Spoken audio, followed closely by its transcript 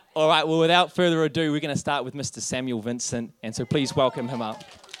All right, well, without further ado, we're going to start with Mr. Samuel Vincent, and so please welcome him up.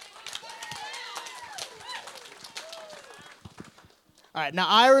 All right, now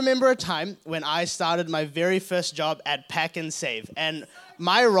I remember a time when I started my very first job at Pack and Save, and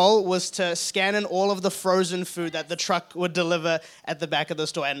my role was to scan in all of the frozen food that the truck would deliver at the back of the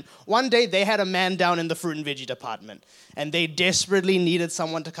store. And one day they had a man down in the fruit and veggie department, and they desperately needed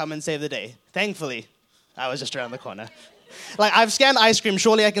someone to come and save the day. Thankfully, I was just around the corner. Like, I've scanned ice cream,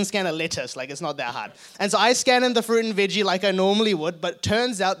 surely I can scan a lettuce, like it's not that hard. And so I scan in the fruit and veggie like I normally would, but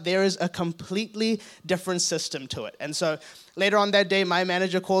turns out there is a completely different system to it. And so later on that day, my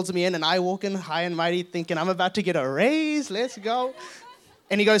manager calls me in and I walk in high and mighty thinking I'm about to get a raise, let's go.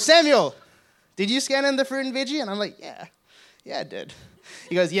 And he goes, Samuel, did you scan in the fruit and veggie? And I'm like, yeah, I did.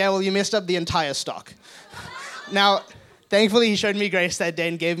 He goes, yeah, well, you messed up the entire stock. Now, thankfully, he showed me grace that day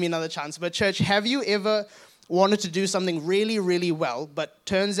and gave me another chance. But church, have you ever wanted to do something really, really well, but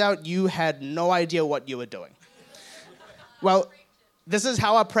turns out you had no idea what you were doing? Well, this is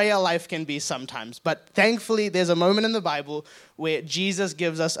how our prayer life can be sometimes. But thankfully, there's a moment in the Bible where Jesus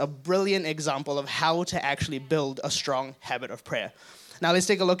gives us a brilliant example of how to actually build a strong habit of prayer. Now, let's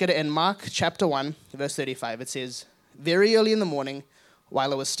take a look at it in Mark chapter 1, verse 35. It says, very early in the morning,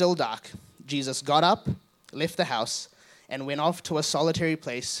 while it was still dark, Jesus got up, left the house, and went off to a solitary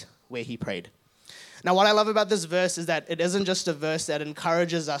place where he prayed. Now, what I love about this verse is that it isn't just a verse that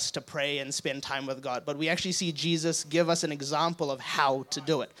encourages us to pray and spend time with God, but we actually see Jesus give us an example of how to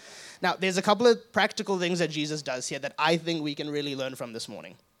do it. Now, there's a couple of practical things that Jesus does here that I think we can really learn from this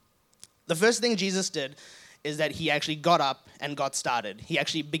morning. The first thing Jesus did is that he actually got up and got started. He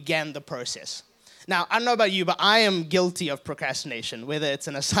actually began the process. Now, I don't know about you, but I am guilty of procrastination. Whether it's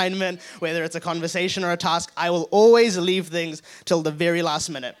an assignment, whether it's a conversation or a task, I will always leave things till the very last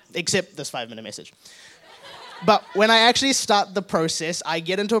minute, except this 5-minute message. But when I actually start the process, I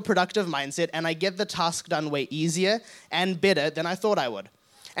get into a productive mindset and I get the task done way easier and better than I thought I would.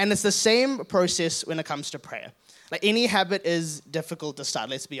 And it's the same process when it comes to prayer. Like, any habit is difficult to start,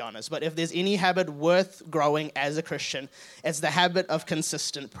 let's be honest. But if there's any habit worth growing as a Christian, it's the habit of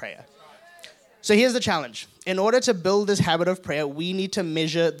consistent prayer. So here's the challenge. In order to build this habit of prayer, we need to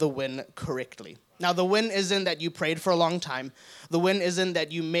measure the win correctly. Now, the win isn't that you prayed for a long time. The win isn't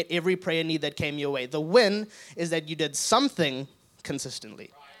that you met every prayer need that came your way. The win is that you did something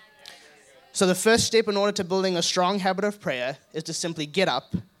consistently. So the first step in order to building a strong habit of prayer is to simply get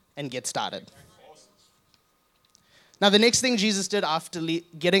up and get started. Now, the next thing Jesus did after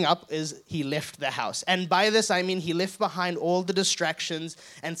getting up is he left the house. And by this, I mean he left behind all the distractions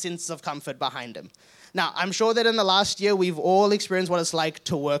and sense of comfort behind him. Now, I'm sure that in the last year, we've all experienced what it's like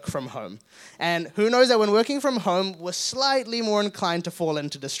to work from home. And who knows that when working from home, we're slightly more inclined to fall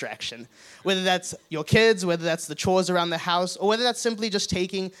into distraction. Whether that's your kids, whether that's the chores around the house, or whether that's simply just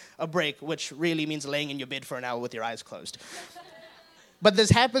taking a break, which really means laying in your bed for an hour with your eyes closed. But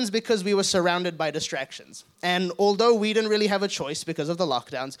this happens because we were surrounded by distractions. And although we didn't really have a choice because of the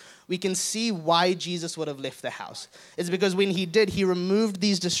lockdowns, we can see why Jesus would have left the house. It's because when he did, he removed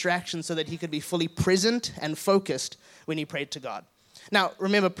these distractions so that he could be fully present and focused when he prayed to God. Now,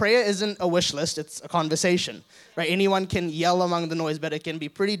 remember, prayer isn't a wish list, it's a conversation, right? Anyone can yell among the noise, but it can be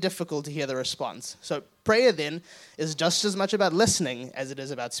pretty difficult to hear the response. So prayer then is just as much about listening as it is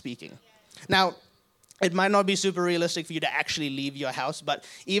about speaking. Now, it might not be super realistic for you to actually leave your house, but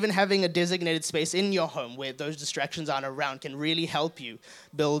even having a designated space in your home where those distractions aren't around can really help you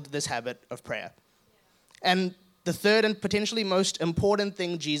build this habit of prayer. And the third and potentially most important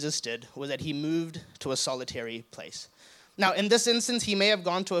thing Jesus did was that he moved to a solitary place. Now, in this instance, he may have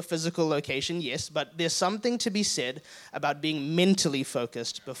gone to a physical location, yes, but there's something to be said about being mentally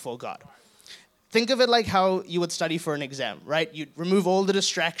focused before God. Think of it like how you would study for an exam, right? You'd remove all the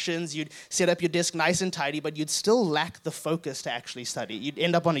distractions, you'd set up your desk nice and tidy, but you'd still lack the focus to actually study. You'd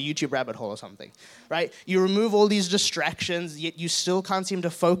end up on a YouTube rabbit hole or something, right? You remove all these distractions, yet you still can't seem to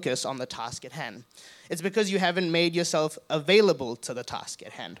focus on the task at hand. It's because you haven't made yourself available to the task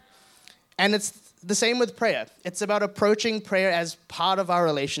at hand. And it's the same with prayer. It's about approaching prayer as part of our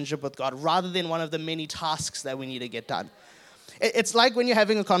relationship with God rather than one of the many tasks that we need to get done. It's like when you're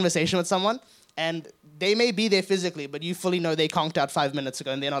having a conversation with someone, and they may be there physically, but you fully know they conked out 5 minutes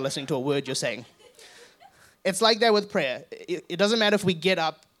ago and they're not listening to a word you're saying. It's like that with prayer. It doesn't matter if we get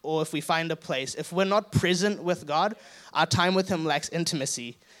up or if we find a place. If we're not present with God, our time with him lacks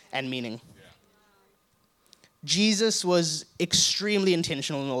intimacy and meaning. Jesus was extremely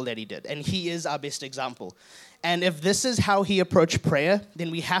intentional in all that he did, and he is our best example. And if this is how he approached prayer,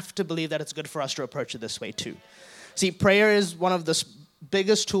 then we have to believe that it's good for us to approach it this way too. See, prayer is one of the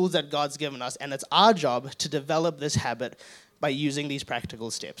biggest tools that God's given us, and it's our job to develop this habit by using these practical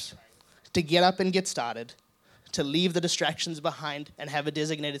steps. To get up and get started, to leave the distractions behind and have a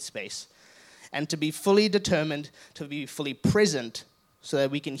designated space, and to be fully determined, to be fully present so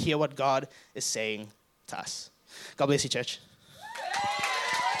that we can hear what God is saying to us. God bless you, church.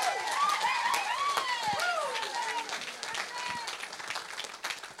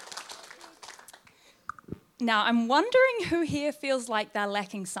 Now, I'm wondering who here feels like they're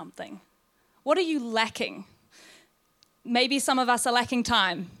lacking something. What are you lacking? Maybe some of us are lacking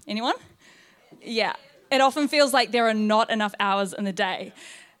time. Anyone? Yeah. It often feels like there are not enough hours in the day.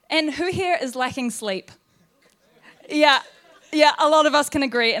 And who here is lacking sleep? Yeah, a lot of us can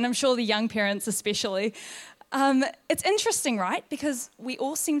agree, and I'm sure the young parents especially. It's interesting, right? Because we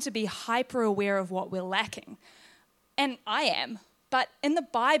all seem to be hyper aware of what we're lacking. And I am. But in the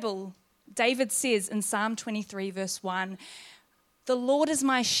Bible, David says in Psalm 23, verse 1, "The Lord is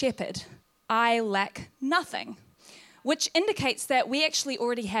my shepherd, I lack nothing," which indicates that we actually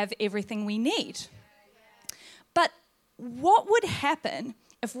already have everything we need. But what would happen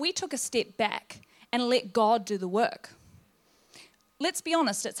if we took a step back and let God do the work? Let's be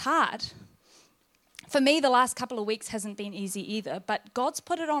honest, it's hard. For me, the last couple of weeks hasn't been easy either, but God's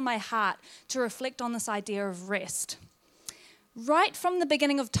put it on my heart to reflect on this idea of rest. Right from the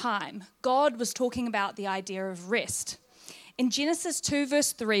beginning of time, God was talking about the idea of rest. In Genesis 2,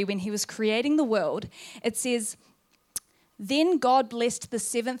 verse 3, when he was creating the world, it says, "Then God blessed the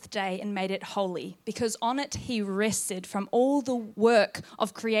seventh day and made it holy, because on it he rested from all the work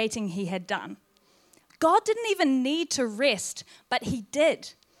of creating he had done." God didn't even need to rest, but he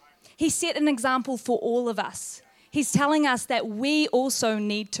did. He set an example for all of us. He's telling us that we also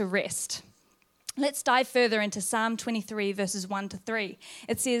need to rest. Let's dive further into Psalm 23, verses 1 to 3.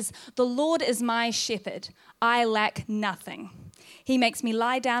 It says, "The Lord is my shepherd, I lack nothing. He makes me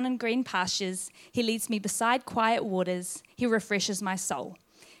lie down in green pastures. He leads me beside quiet waters. He refreshes my soul.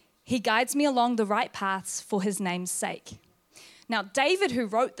 He guides me along the right paths for his name's sake." Now, David, who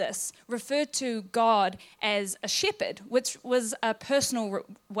wrote this, referred to God as a shepherd, which was a personal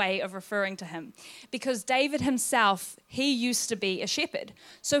way of referring to him. Because David himself, he used to be a shepherd.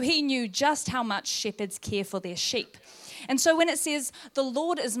 So he knew just how much shepherds care for their sheep. And so when it says, "The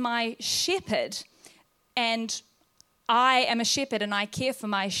Lord is my shepherd," and I am a shepherd and I care for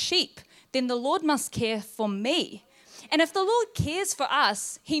my sheep, then the Lord must care for me. And if the Lord cares for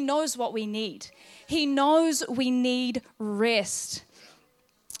us, he knows what we need. He knows we need rest.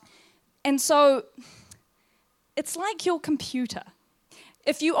 And so it's like your computer.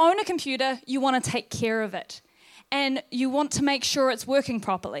 If you own a computer, you want to take care of it. And you want to make sure it's working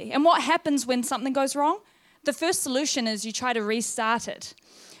properly. And what happens when something goes wrong? The first solution is you try to restart it.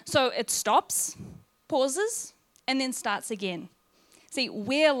 So it stops, pauses, and then starts again. See,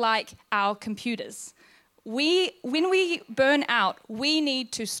 we're like our computers. When we burn out, we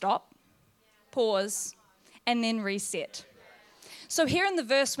need to stop, pause, and then reset. So here in the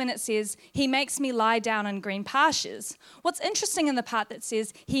verse when it says, "He makes me lie down in green pastures," what's interesting in the part that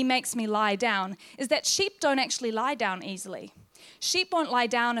says, "He makes me lie down," is that sheep don't actually lie down easily. Sheep won't lie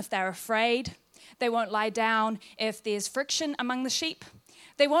down if they're afraid. They won't lie down if there's friction among the sheep.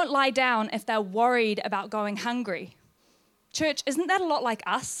 They won't lie down if they're worried about going hungry. Church, isn't that a lot like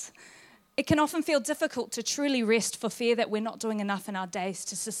us? It can often feel difficult to truly rest for fear that we're not doing enough in our days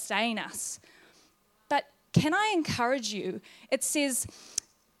to sustain us. But can I encourage you? It says,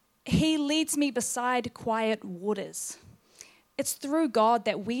 "He leads me beside quiet waters." It's through God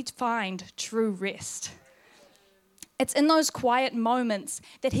that we find true rest. It's in those quiet moments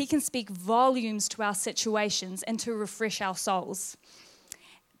that he can speak volumes to our situations and to refresh our souls.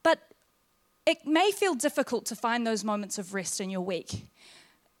 But it may feel difficult to find those moments of rest in your week.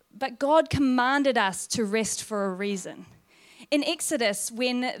 But God commanded us to rest for a reason. In Exodus,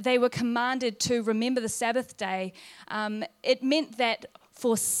 when they were commanded to remember the Sabbath day, it meant that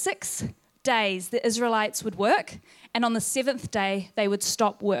for 6 days the Israelites would work, and on the 7th day they would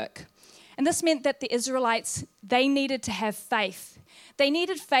stop work. And this meant that the Israelites, they needed to have faith. They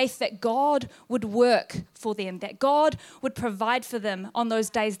needed faith that God would work for them, that God would provide for them on those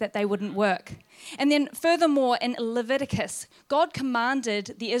days that they wouldn't work. And then furthermore, in Leviticus, God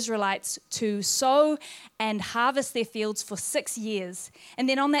commanded the Israelites to sow and harvest their fields for 6 years. And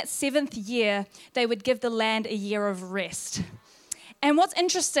then on that 7th year, they would give the land a year of rest. And what's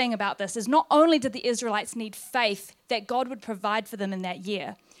interesting about this is not only did the Israelites need faith that God would provide for them in that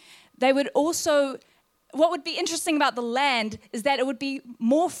year, they would also, what would be interesting about the land is that it would be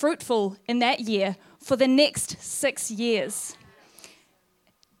more fruitful in that year for the next 6 years.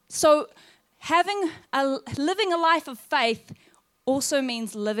 So living a life of faith also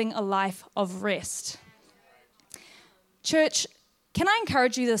means living a life of rest. Church, can I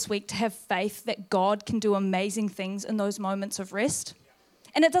encourage you this week to have faith that God can do amazing things in those moments of rest?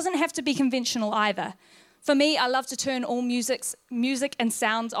 And it doesn't have to be conventional either. For me, I love to turn all music and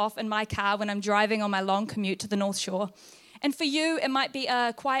sounds off in my car when I'm driving on my long commute to the North Shore. And for you, it might be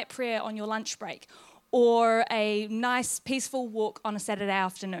a quiet prayer on your lunch break or a nice, peaceful walk on a Saturday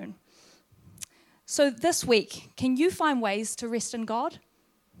afternoon. So this week, can you find ways to rest in God?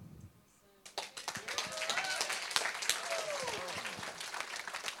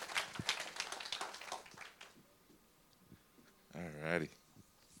 Alrighty.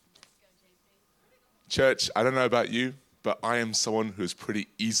 Church, I don't know about you, but I am someone who's pretty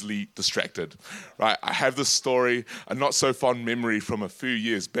easily distracted, right? I have this story, a not so fond memory from a few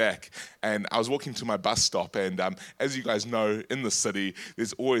years back, and I was walking to my bus stop, and as you guys know, in the city,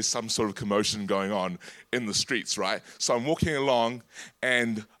 there's always some sort of commotion going on in the streets, right? So I'm walking along,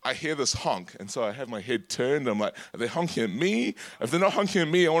 and I hear this honk, and so I have my head turned, I'm like, are they honking at me? If they're not honking at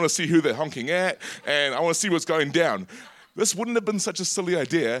me, I want to see who they're honking at, and I want to see what's going down. This wouldn't have been such a silly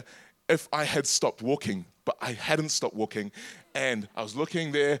idea if I had stopped walking, but I hadn't stopped walking, and I was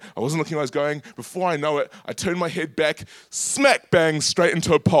looking there, I wasn't looking where I was going. Before I know it, I turned my head back, smack bang, straight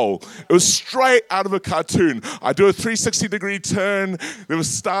into a pole. It was straight out of a cartoon. I do a 360-degree turn, there were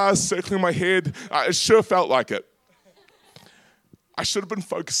stars circling my head. It sure felt like it. I should have been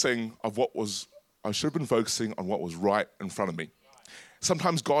focusing on what was right in front of me.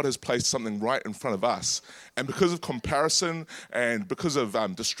 Sometimes God has placed something right in front of us, and because of comparison and because of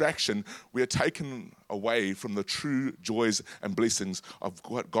distraction, we are taken away from the true joys and blessings of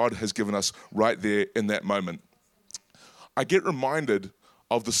what God has given us right there in that moment. I get reminded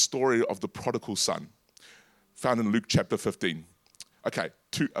of the story of the prodigal son, found in Luke chapter 15. Okay,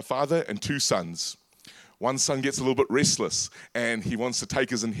 a father and two sons. One son gets a little bit restless and he wants to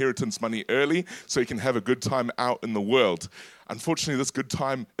take his inheritance money early so he can have a good time out in the world. Unfortunately, this good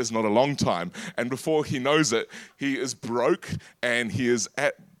time is not a long time. And before he knows it, he is broke and he is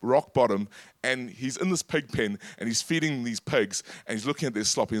at rock bottom and he's in this pig pen and he's feeding these pigs and he's looking at their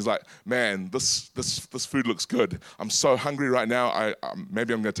slop and he's like, man, this food looks good. I'm so hungry right now,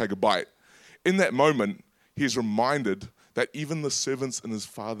 maybe I'm going to take a bite. In that moment, he is reminded that even the servants in his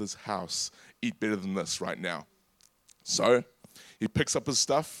father's house eat better than this right now. So he picks up his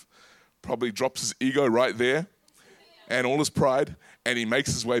stuff, probably drops his ego right there and all his pride, and he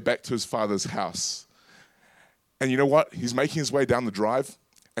makes his way back to his father's house. And you know what? He's making his way down the drive,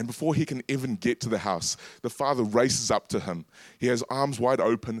 and before he can even get to the house, the father races up to him. He has arms wide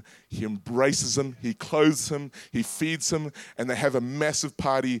open. He embraces him. He clothes him. He feeds him, and they have a massive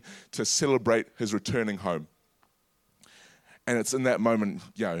party to celebrate his returning home. And it's in that moment,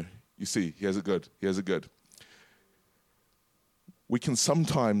 you see, he has it good. He has it good. We can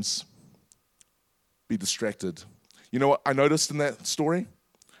sometimes be distracted. You know what I noticed in that story?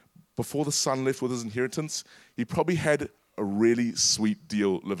 Before the son left with his inheritance, he probably had a really sweet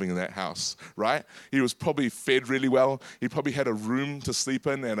deal living in that house, right? He was probably fed really well. He probably had a room to sleep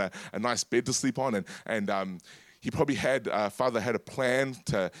in and a nice bed to sleep on. And he probably father had a plan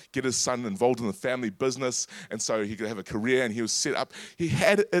to get his son involved in the family business, and so he could have a career, and he was set up. He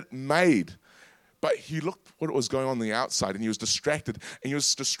had it made, but he looked what was going on the outside, and he was distracted, and he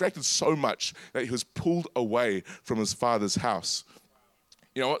was distracted so much that he was pulled away from his father's house.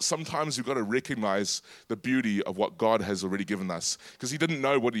 You know what? Sometimes you've got to recognize the beauty of what God has already given us, because he didn't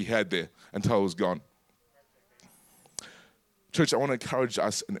know what he had there until it was gone. Church, I want to encourage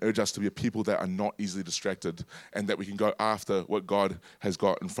us and urge us to be a people that are not easily distracted and that we can go after what God has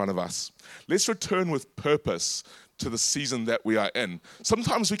got in front of us. Let's return with purpose to the season that we are in.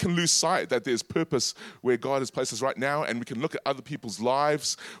 Sometimes we can lose sight that there's purpose where God has placed us right now, and we can look at other people's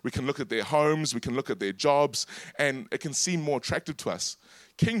lives, we can look at their homes, we can look at their jobs, and it can seem more attractive to us.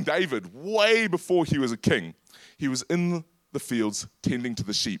 King David, way before he was a king, he was in the fields tending to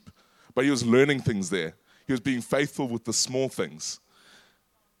the sheep, but he was learning things there. He was being faithful with the small things.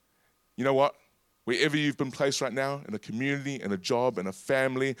 You know what? Wherever you've been placed right now, in a community, in a job, in a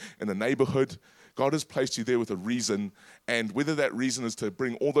family, in a neighborhood, God has placed you there with a reason. And whether that reason is to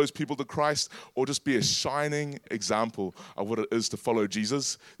bring all those people to Christ or just be a shining example of what it is to follow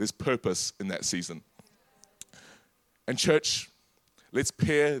Jesus, there's purpose in that season. And church, let's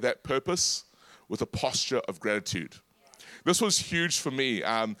pair that purpose with a posture of gratitude. This was huge for me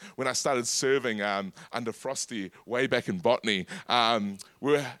when I started serving under Frosty way back in Botany. There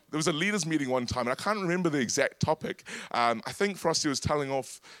was a leaders meeting one time, and I can't remember the exact topic. I think Frosty was telling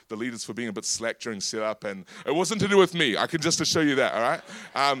off the leaders for being a bit slack during setup, and it wasn't to do with me. I can just assure you that, all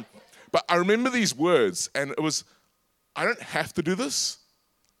right? But I remember these words, and it was, I don't have to do this.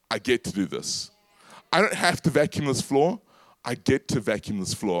 I get to do this. I don't have to vacuum this floor. I get to vacuum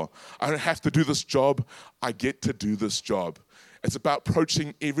this floor. I don't have to do this job. I get to do this job. It's about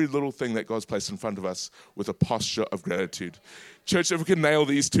approaching every little thing that God's placed in front of us with a posture of gratitude. Church, if we can nail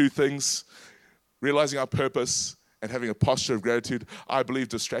these two things, realizing our purpose and having a posture of gratitude, I believe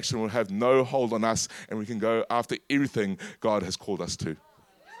distraction will have no hold on us, and we can go after everything God has called us to.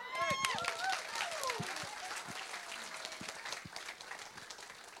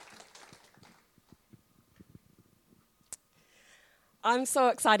 I'm so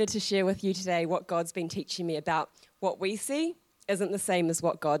excited to share with you today what God's been teaching me about what we see isn't the same as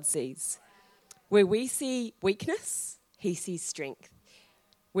what God sees. Where we see weakness, he sees strength.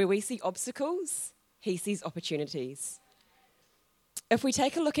 Where we see obstacles, he sees opportunities. If we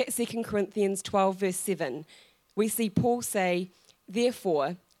take a look at 2 Corinthians 12, verse 7, we see Paul say,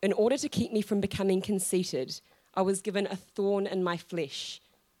 "Therefore, in order to keep me from becoming conceited, I was given a thorn in my flesh,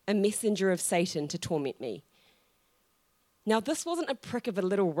 a messenger of Satan to torment me." Now, this wasn't a prick of a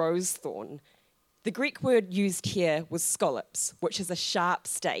little rose thorn. The Greek word used here was scallops, which is a sharp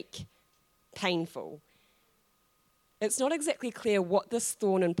stake, painful. It's not exactly clear what this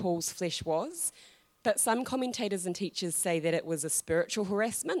thorn in Paul's flesh was, but some commentators and teachers say that it was a spiritual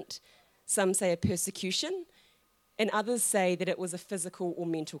harassment, some say a persecution, and others say that it was a physical or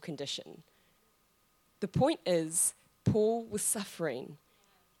mental condition. The point is, Paul was suffering.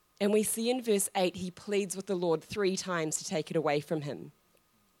 And we see in verse 8, he pleads with the Lord 3 times to take it away from him.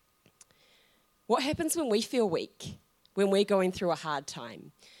 What happens when we feel weak, when we're going through a hard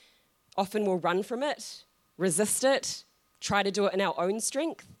time? Often we'll run from it, resist it, try to do it in our own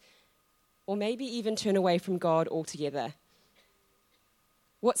strength, or maybe even turn away from God altogether.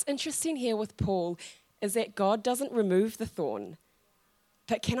 What's interesting here with Paul is that God doesn't remove the thorn.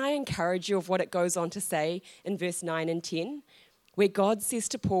 But can I encourage you of what it goes on to say in verse 9 and 10? Where God says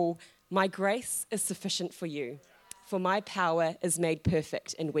to Paul, "My grace is sufficient for you, for my power is made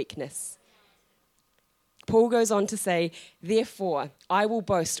perfect in weakness." Paul goes on to say, "Therefore, I will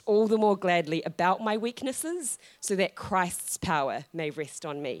boast all the more gladly about my weaknesses, so that Christ's power may rest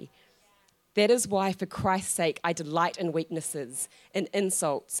on me. That is why, for Christ's sake, I delight in weaknesses, in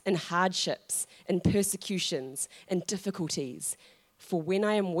insults, in hardships, in persecutions, in difficulties. For when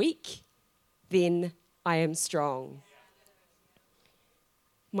I am weak, then I am strong."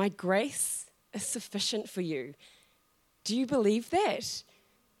 My grace is sufficient for you. Do you believe that?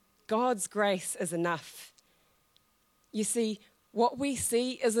 God's grace is enough. You see, what we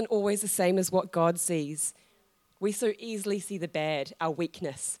see isn't always the same as what God sees. We so easily see the bad, our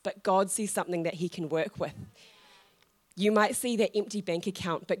weakness, but God sees something that he can work with. You might see that empty bank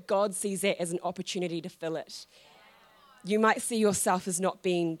account, but God sees that as an opportunity to fill it. You might see yourself as not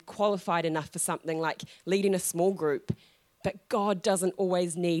being qualified enough for something like leading a small group, but God doesn't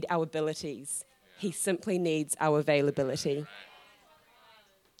always need our abilities. He simply needs our availability.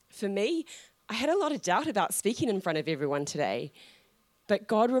 For me, I had a lot of doubt about speaking in front of everyone today, but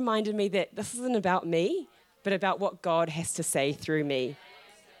God reminded me that this isn't about me, but about what God has to say through me.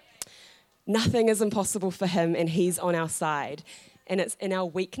 Nothing is impossible for him, and he's on our side. And it's in our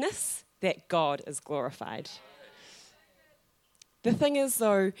weakness that God is glorified. The thing is,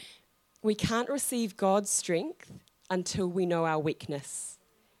 though, we can't receive God's strength until we know our weakness.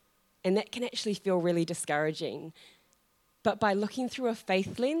 And that can actually feel really discouraging. But by looking through a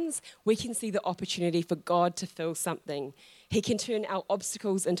faith lens, we can see the opportunity for God to fill something. He can turn our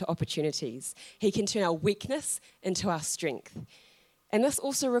obstacles into opportunities. He can turn our weakness into our strength. And this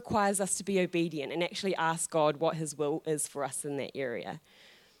also requires us to be obedient and actually ask God what his will is for us in that area.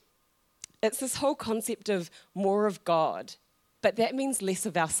 It's this whole concept of more of God, but that means less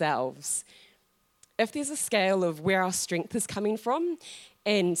of ourselves. If there's a scale of where our strength is coming from,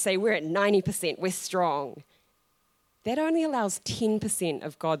 and say we're at 90%, we're strong, that only allows 10%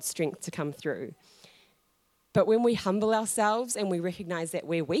 of God's strength to come through. But when we humble ourselves and we recognize that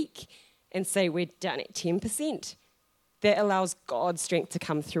we're weak and say we're down at 10%, that allows God's strength to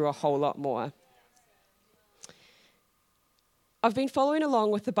come through a whole lot more. I've been following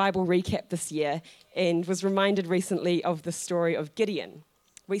along with the Bible recap this year and was reminded recently of the story of Gideon.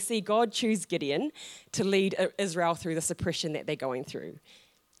 We see God choose Gideon to lead Israel through this oppression that they're going through.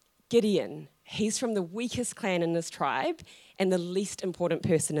 Gideon, he's from the weakest clan in his tribe and the least important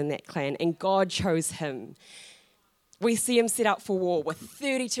person in that clan, and God chose him. We see him set out for war with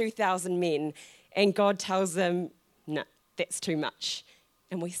 32,000 men, and God tells him, "No, that's too much."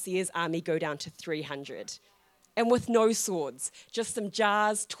 And we see his army go down to 300. And with no swords, just some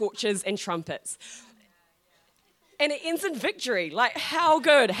jars, torches, and trumpets. And it ends in victory. Like, how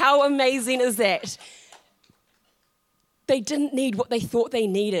good, how amazing is that? They didn't need what they thought they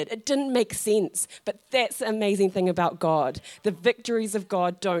needed. It didn't make sense. But that's the amazing thing about God. The victories of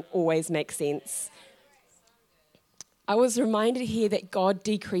God don't always make sense. I was reminded here that God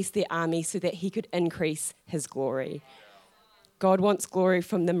decreased the army so that he could increase his glory. God wants glory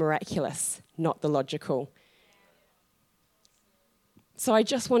from the miraculous, not the logical. So I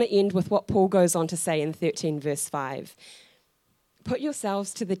just want to end with what Paul goes on to say in 13 verse 5. Put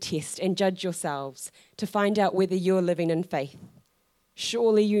yourselves to the test and judge yourselves to find out whether you're living in faith.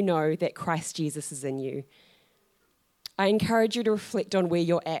 Surely you know that Christ Jesus is in you. I encourage you to reflect on where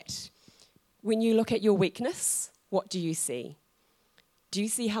you're at. When you look at your weakness, what do you see? Do you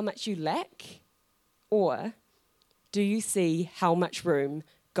see how much you lack? Or do you see how much room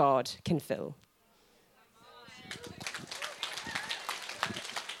God can fill?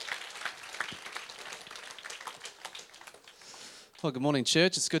 Well, good morning,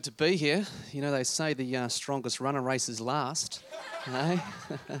 church. It's good to be here. You know, they say the strongest runner races last. Eh?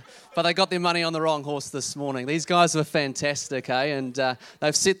 But they got their money on the wrong horse this morning. These guys were fantastic, eh? And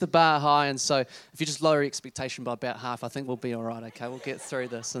they've set the bar high. And so if you just lower your expectation by about half, I think we'll be all right, okay? We'll get through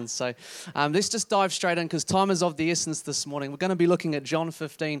this. And so let's just dive straight in because time is of the essence this morning. We're going to be looking at John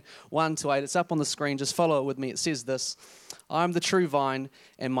 15, 1-8. It's up on the screen. Just follow it with me. It says this: I am the true vine,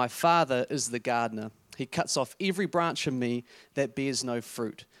 and my Father is the gardener. He cuts off every branch in me that bears no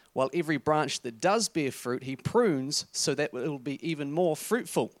fruit, while every branch that does bear fruit, he prunes so that it will be even more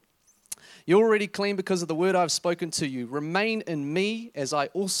fruitful. You're already clean because of the word I've spoken to you. Remain in me as I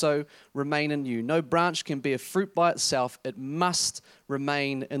also remain in you. No branch can bear fruit by itself. It must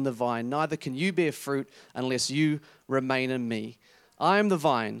remain in the vine. Neither can you bear fruit unless you remain in me. I am the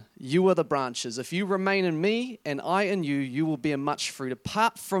vine, you are the branches. If you remain in me and I in you, you will bear much fruit.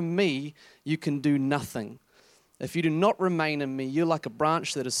 Apart from me, you can do nothing. If you do not remain in me, you're like a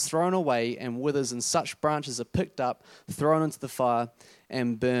branch that is thrown away and withers, and such branches are picked up, thrown into the fire,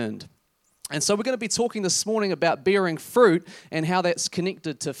 and burned. And so we're going to be talking this morning about bearing fruit and how that's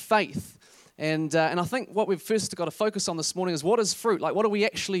connected to faith. And I think what we've first got to focus on this morning is what is fruit? Like, what are we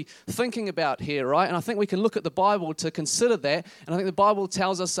actually thinking about here, right? And I think we can look at the Bible to consider that. And I think the Bible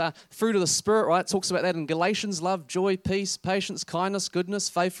tells us fruit of the Spirit, right? It talks about that in Galatians: love, joy, peace, patience, kindness, goodness,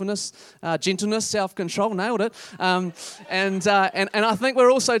 faithfulness, gentleness, self-control. Nailed it. And I think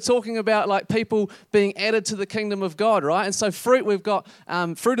we're also talking about like people being added to the kingdom of God, right? And so fruit, we've got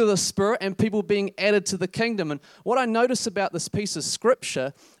fruit of the Spirit and people being added to the kingdom. And what I notice about this piece of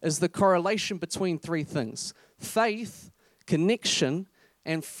Scripture is the correlation between three things: faith, connection,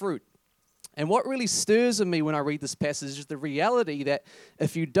 and fruit. And what really stirs in me when I read this passage is the reality that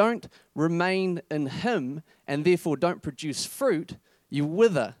if you don't remain in Him and therefore don't produce fruit, you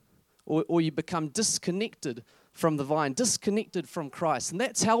wither or you become disconnected from the vine, disconnected from Christ. And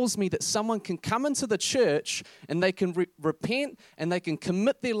that tells me that someone can come into the church and they can repent and they can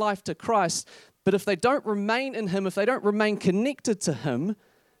commit their life to Christ, but if they don't remain in Him, if they don't remain connected to Him,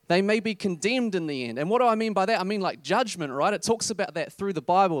 they may be condemned in the end. And what do I mean by that? I mean like judgment, right? It talks about that through the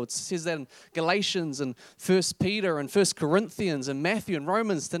Bible. It says that in Galatians and 1 Peter and 1 Corinthians and Matthew and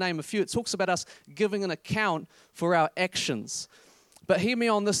Romans, to name a few. It talks about us giving an account for our actions. But hear me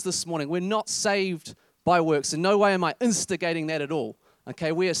on this morning. We're not saved by works. In no way am I instigating that at all.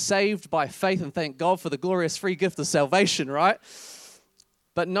 Okay, we are saved by faith, and thank God for the glorious free gift of salvation, right?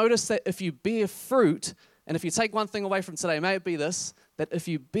 But notice that if you bear fruit, and if you take one thing away from today, may it be this: that if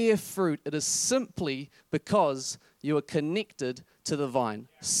you bear fruit, it is simply because you are connected to the vine.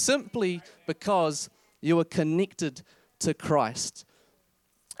 Simply because you are connected to Christ.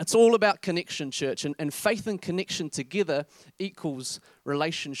 It's all about connection, church, and faith and connection together equals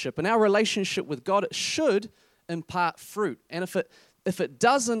relationship. And our relationship with God, it should impart fruit. And if it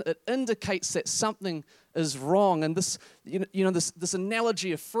doesn't, it indicates that something is wrong. And this, this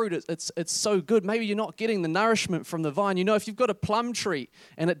analogy of fruit, it's so good. Maybe you're not getting the nourishment from the vine. You know, if you've got a plum tree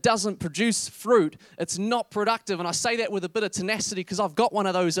and it doesn't produce fruit, it's not productive. And I say that with a bit of tenacity because I've got one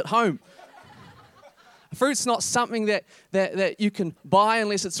of those at home. Fruit's not something that you can buy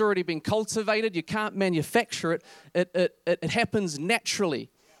unless it's already been cultivated. You can't manufacture it. It happens naturally.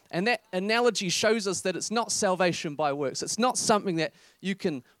 And that analogy shows us that it's not salvation by works. It's not something that you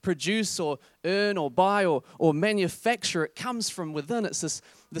can produce or earn or buy or manufacture. It comes from within. It's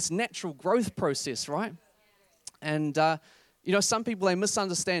this natural growth process, right? And some people, they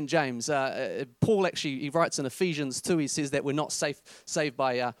misunderstand James. Paul actually, he writes in Ephesians 2, he says that we're not saved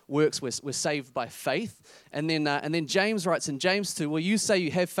by works, we're saved by faith. And then James writes in James 2, well, you say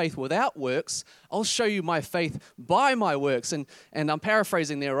you have faith without works, I'll show you my faith by my works. And I'm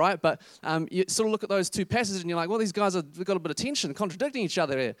paraphrasing there, right? But you sort of look at those two passages and you're like, well, these guys have got a bit of tension, contradicting each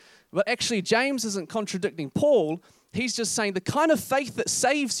other here. But actually, James isn't contradicting Paul. He's just saying the kind of faith that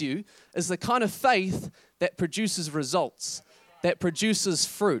saves you is the kind of faith that produces results, that produces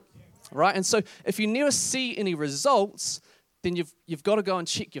fruit, right? And so if you never see any results, then you've got to go and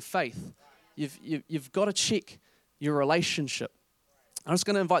check your faith. You've got to check your relationship. I'm just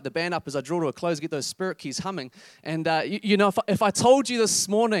going to invite the band up as I draw to a close, get those spirit keys humming. And, if I told you this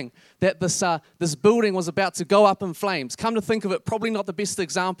morning that this building was about to go up in flames, come to think of it, probably not the best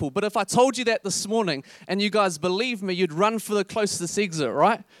example. But if I told you that this morning and you guys believe me, you'd run for the closest exit,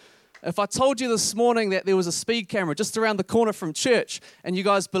 right? If I told you this morning that there was a speed camera just around the corner from church and you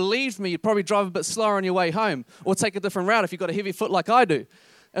guys believed me, you'd probably drive a bit slower on your way home or take a different route if you've got a heavy foot like I do.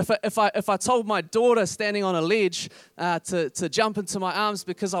 If I told my daughter standing on a ledge to jump into my arms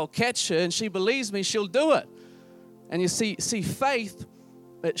because I'll catch her and she believes me, she'll do it. And you see faith,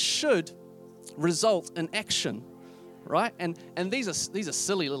 it should result in action, right? And these are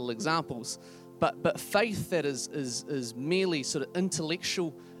silly little examples, but faith that is merely sort of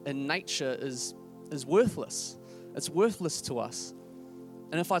intellectual in nature is worthless. It's worthless to us.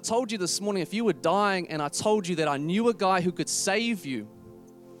 And if I told you this morning, if you were dying and I told you that I knew a guy who could save you,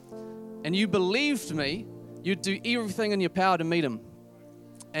 and you believed me, you'd do everything in your power to meet him.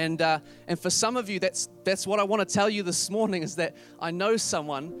 And for some of you, that's what I want to tell you this morning, is that I know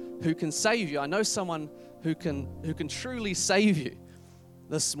someone who can save you. I know someone who can truly save you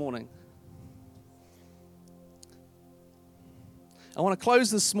this morning. I want to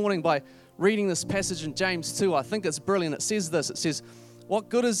close this morning by reading this passage in James 2. I think it's brilliant. It says this. It says, "What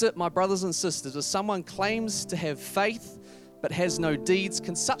good is it, my brothers and sisters, if someone claims to have faith but has no deeds?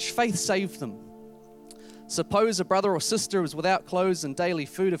 Can such faith save them? Suppose a brother or sister is without clothes and daily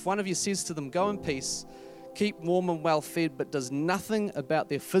food. If one of you says to them, 'Go in peace, keep warm and well fed,' but does nothing about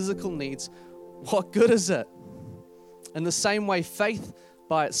their physical needs, what good is it? In the same way, faith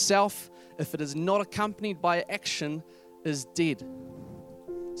by itself, if it is not accompanied by action, is dead."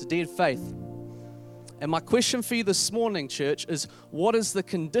 It's dead faith. And my question for you this morning, church, is what is the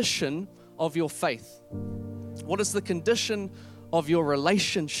condition of your faith? What is the condition of your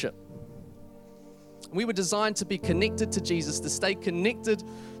relationship? We were designed to be connected to Jesus, to stay connected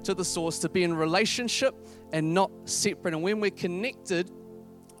to the source, to be in relationship and not separate. And when we're connected,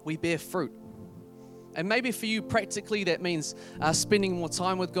 we bear fruit. And maybe for you, practically, that means spending more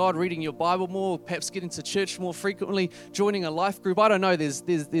time with God, reading your Bible more, perhaps getting to church more frequently, joining a life group. I don't know,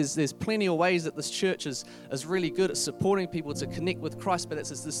 there's plenty of ways that this church is really good at supporting people to connect with Christ, but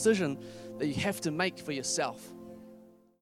it's a decision that you have to make for yourself.